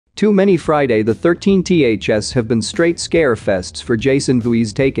Too many Friday the 13th THS have been straight scare fests for Jason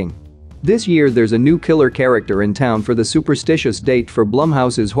Voorhees taking. This year there's a new killer character in town for the superstitious date for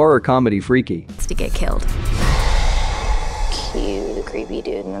Blumhouse's horror comedy Freaky. To get killed. Cue the creepy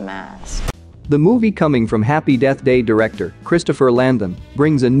dude in the mask. The movie, coming from Happy Death Day director Christopher Landon,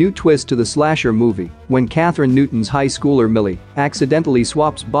 brings a new twist to the slasher movie when Kathryn Newton's high schooler Millie accidentally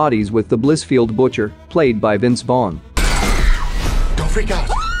swaps bodies with the Blissfield Butcher, played by Vince Vaughn. Don't freak out.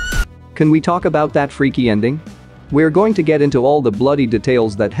 Can we talk about that freaky ending? We're going to get into all the bloody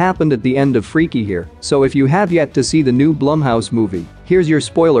details that happened at the end of Freaky here, so if you have yet to see the new Blumhouse movie, here's your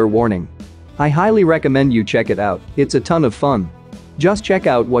spoiler warning. I highly recommend you check it out, it's a ton of fun. Just check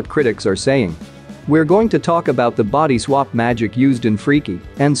out what critics are saying. We're going to talk about the body swap magic used in Freaky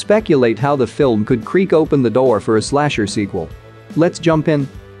and speculate how the film could creak open the door for a slasher sequel. Let's jump in.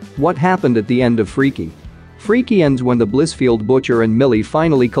 What happened at the end of Freaky? Freaky ends when the Blissfield Butcher and Millie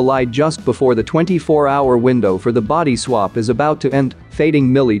finally collide just before the 24-hour window for the body swap is about to end,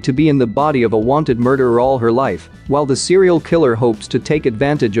 fating Millie to be in the body of a wanted murderer all her life, while the serial killer hopes to take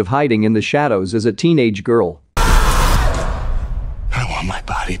advantage of hiding in the shadows as a teenage girl. I want my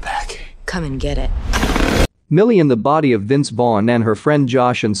body back. Come and get it. Millie, in the body of Vince Vaughn and her friend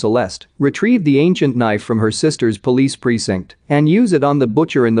Josh and Celeste, retrieve the ancient knife from her sister's police precinct and use it on the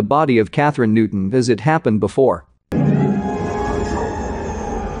butcher in the body of Kathryn Newton as it happened before.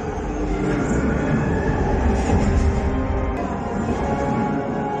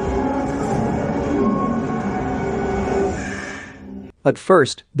 At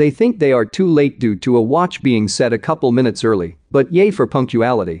first, they think they are too late due to a watch being set a couple minutes early, but yay for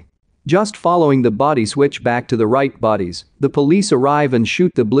punctuality. Just following the body switch back to the right bodies, the police arrive and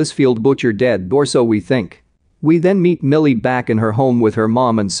shoot the Blissfield Butcher dead, or so we think. We then meet Millie back in her home with her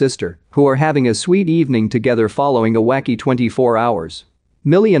mom and sister, who are having a sweet evening together following a wacky 24 hours.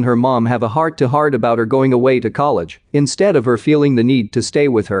 Millie and her mom have a heart-to-heart about her going away to college, instead of her feeling the need to stay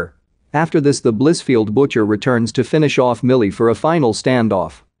with her. After this, the Blissfield Butcher returns to finish off Millie for a final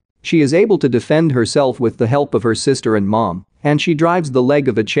standoff. She is able to defend herself with the help of her sister and mom, and she drives the leg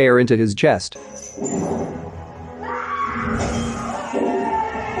of a chair into his chest,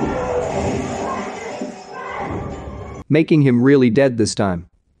 making him really dead this time.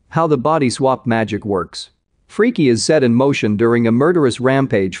 How the body swap magic works. Freaky is set in motion during a murderous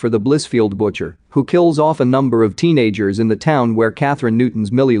rampage for the Blissfield Butcher, who kills off a number of teenagers in the town where Kathryn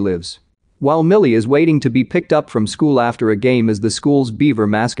Newton's Millie lives. While Millie is waiting to be picked up from school after a game as the school's beaver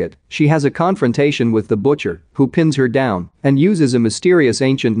mascot, she has a confrontation with the butcher, who pins her down and uses a mysterious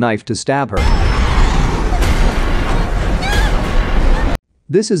ancient knife to stab her.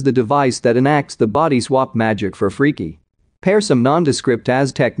 This is the device that enacts the body swap magic for Freaky. Pair some nondescript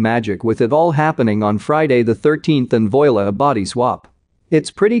Aztec magic with it all happening on Friday the 13th and voila, a body swap. It's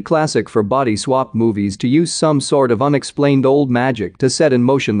pretty classic for body swap movies to use some sort of unexplained old magic to set in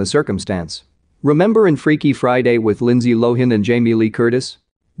motion the circumstance. Remember in Freaky Friday with Lindsay Lohan and Jamie Lee Curtis?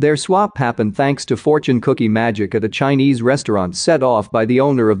 Their swap happened thanks to fortune cookie magic at a Chinese restaurant set off by the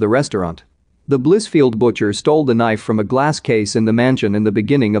owner of the restaurant. The Blissfield Butcher stole the knife from a glass case in the mansion in the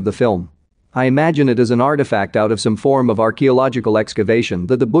beginning of the film. I imagine it is an artifact out of some form of archaeological excavation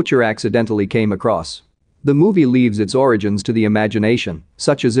that the butcher accidentally came across. The movie leaves its origins to the imagination,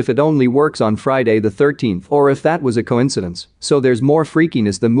 such as if it only works on Friday the 13th or if that was a coincidence, so there's more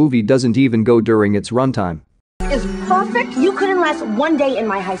freakiness the movie doesn't even go during its runtime. Is perfect. You couldn't last one day in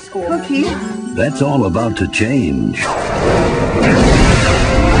my high school. Cookie? That's all about to change.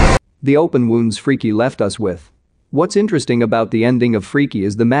 The open wounds Freaky left us with. What's interesting about the ending of Freaky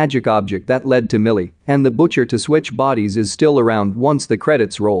is the magic object that led to Millie and the butcher to switch bodies is still around once the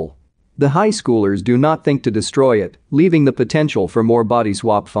credits roll. The high schoolers do not think to destroy it, leaving the potential for more body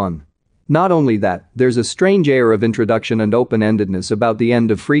swap fun. Not only that, there's a strange air of introduction and open-endedness about the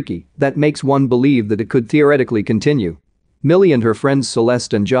end of Freaky that makes one believe that it could theoretically continue. Millie and her friends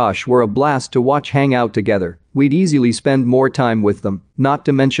Celeste and Josh were a blast to watch hang out together. We'd easily spend more time with them, not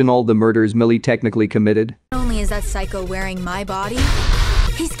to mention all the murders Millie technically committed. Not only is that psycho wearing my body,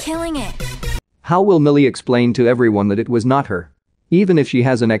 he's killing it. How will Millie explain to everyone that it was not her? Even if she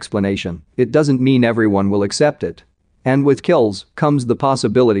has an explanation, it doesn't mean everyone will accept it. And with kills comes the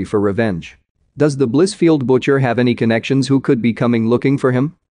possibility for revenge. Does the Blissfield Butcher have any connections who could be coming looking for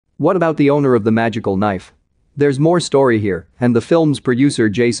him? What about the owner of the magical knife? There's more story here, and the film's producer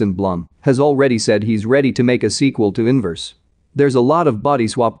Jason Blum has already said he's ready to make a sequel to Inverse. There's a lot of body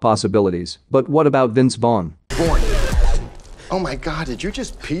swap possibilities, but what about Vince Vaughn? Vaughn. Oh my god, did you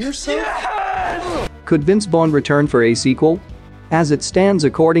just pee yourself? Could Vince Vaughn return for a sequel? As it stands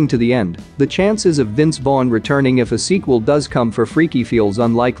according to the end, the chances of Vince Vaughn returning if a sequel does come for Freaky feels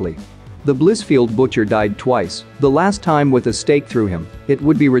unlikely. The Blissfield butcher died twice, the last time with a stake through him. It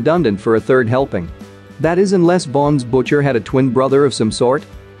would be redundant for a third helping. That is, unless Vaughn's butcher had a twin brother of some sort?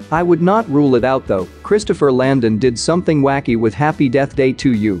 I would not rule it out though. Christopher Landon did something wacky with Happy Death Day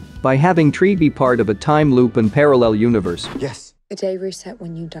to You by having Tree be part of a time loop and parallel universe. Yes. The day reset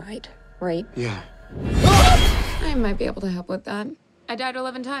when you died, right? Yeah. I might be able to help with that. I died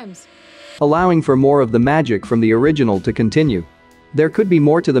 11 times. Allowing for more of the magic from the original to continue. There could be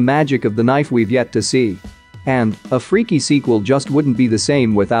more to the magic of the knife we've yet to see. And a Freaky sequel just wouldn't be the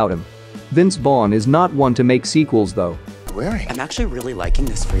same without him. Vince Vaughn is not one to make sequels though. Wearing. I'm actually really liking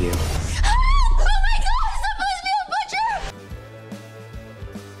this for you.